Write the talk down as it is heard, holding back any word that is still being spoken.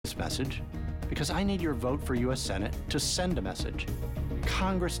message because I need your vote for U.S. Senate to send a message.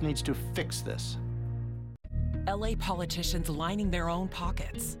 Congress needs to fix this. LA politicians lining their own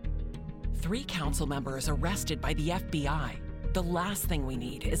pockets. 3 council members arrested by the FBI. The last thing we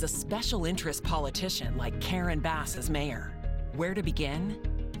need is a special interest politician like Karen Bass as mayor. Where to begin?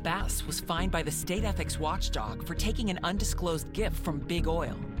 Bass was fined by the state ethics watchdog for taking an undisclosed gift from Big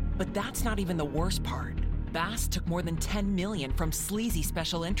Oil. But that's not even the worst part. Bass took more than $10 million from sleazy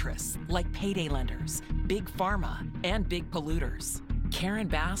special interests like payday lenders, big pharma, and big polluters. Karen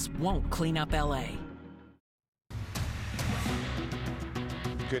Bass won't clean up LA.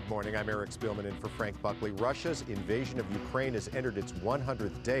 Good morning. I'm Eric Spielman in for Frank Buckley. Russia's invasion of Ukraine has entered its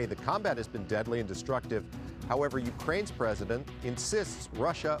 100th day. The combat has been deadly and destructive. However, Ukraine's president insists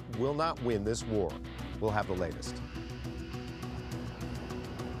Russia will not win this war. We'll have the latest.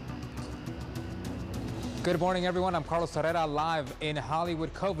 Good morning, everyone. I'm Carlos Herrera live in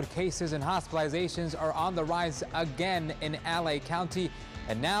Hollywood. COVID cases and hospitalizations are on the rise again in LA County.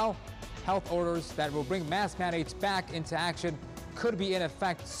 And now, health orders that will bring mask mandates back into action could be in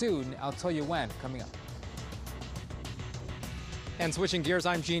effect soon. I'll tell you when, coming up. And switching gears,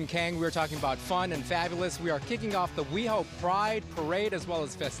 I'm Gene Kang. We're talking about fun and fabulous. We are kicking off the We Hope Pride Parade as well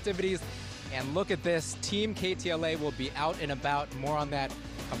as festivities. And look at this, Team KTLA will be out and about. More on that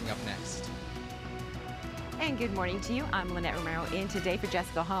coming up next. And good morning to you. I'm Lynette Romero in today for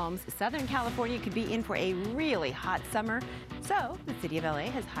Jessica Holmes. Southern California could be in for a really hot summer. So the city of LA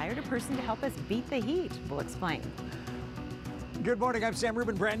has hired a person to help us beat the heat. We'll explain. Good morning, I'm Sam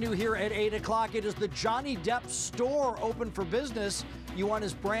Rubin, brand new here at 8 o'clock. It is the Johnny Depp store open for business. You want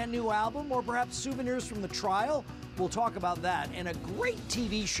his brand new album or perhaps souvenirs from the trial? We'll talk about that. And a great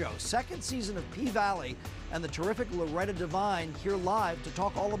TV show, second season of P-Valley, and the terrific Loretta Devine here live to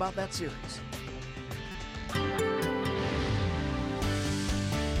talk all about that series.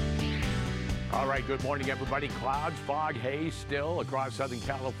 All right, good morning, everybody. Clouds, fog, haze still across Southern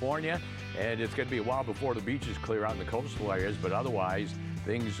California. And it's going to be a while before the beaches clear out in the coastal areas, but otherwise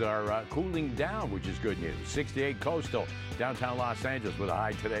things are cooling down, which is good news. 68 coastal, downtown Los Angeles with a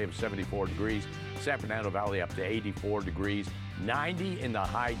high today of 74 degrees. San Fernando Valley up to 84 degrees. 90 in the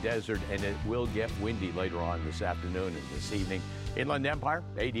high desert, and it will get windy later on this afternoon and this evening. Inland Empire,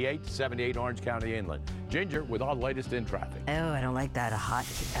 88, 78 Orange County inland. Ginger with all the latest in traffic. Oh, I don't like that. A hot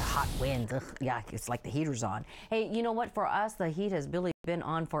wind. Ugh, yeah, it's like the heater's on. Hey, you know what? For us, the heat has really been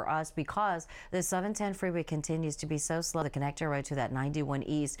on for us because the 710 freeway continues to be so slow. The connector road to that 91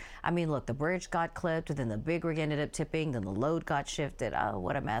 East. I mean, look, the bridge got clipped, then the big rig ended up tipping, then the load got shifted. Oh,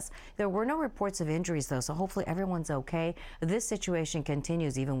 what a mess. There were no reports of injuries, though, so hopefully everyone's okay. This situation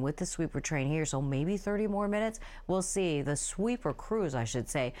continues even with the sweeper train here, so maybe 30 more minutes. We'll see. The sweeper cruise, I should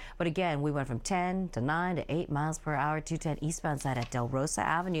say. But again, we went from 10 to 9 to 8 miles per hour, 210 eastbound side at Del Rosa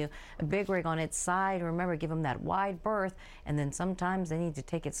Avenue. A big rig on its side. Remember, give them that wide berth, and then sometimes they need to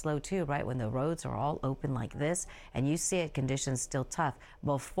take it slow too, right? When the roads are all open like this, and you see it, conditions still tough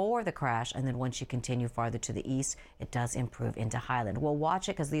before the crash, and then once you continue farther to the east, it does improve into Highland. We'll watch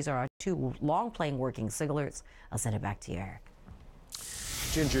it because these are our 2 long-playing working SIG alerts. I'll send it back to you, Eric.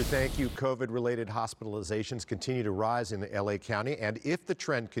 Ginger, thank you. COVID-related hospitalizations continue to rise in LA County, and if the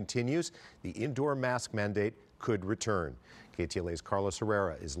trend continues, the indoor mask mandate could return. KTLA's Carlos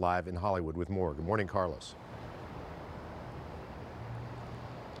Herrera is live in Hollywood with more. Good morning, Carlos.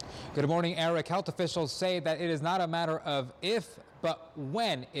 Good morning, Eric. Health officials say that it is not a matter of if, but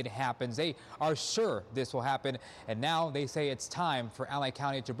when it happens. They are sure this will happen, and now they say it's time for LA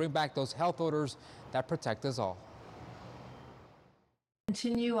County to bring back those health orders that protect us all.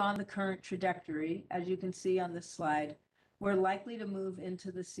 Continue on the current trajectory. As you can see on this slide, we're likely to move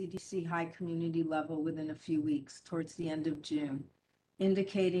into the CDC high community level within a few weeks towards the end of June,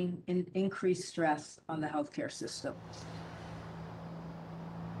 indicating an increased stress on the healthcare system.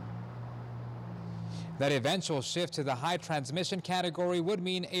 That eventual shift to the high transmission category would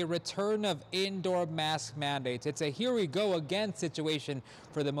mean a return of indoor mask mandates. It's a here we go again situation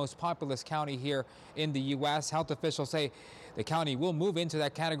for the most populous county here in the U.S. Health officials say the county will move into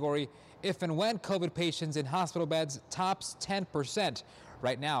that category if and when COVID patients in hospital beds tops 10%.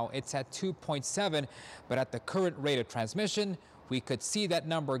 Right now, it's at 2.7, but at the current rate of transmission, we could see that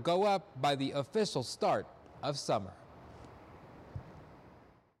number go up by the official start of summer.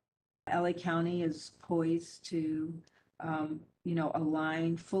 LA County is poised to,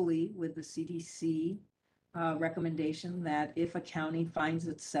 align fully with the CDC recommendation that if a county finds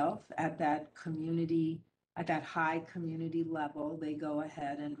itself at that high community level, they go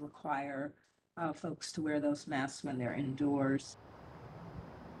ahead and require folks to wear those masks when they're indoors.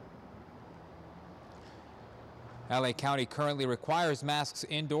 LA County currently requires masks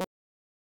indoors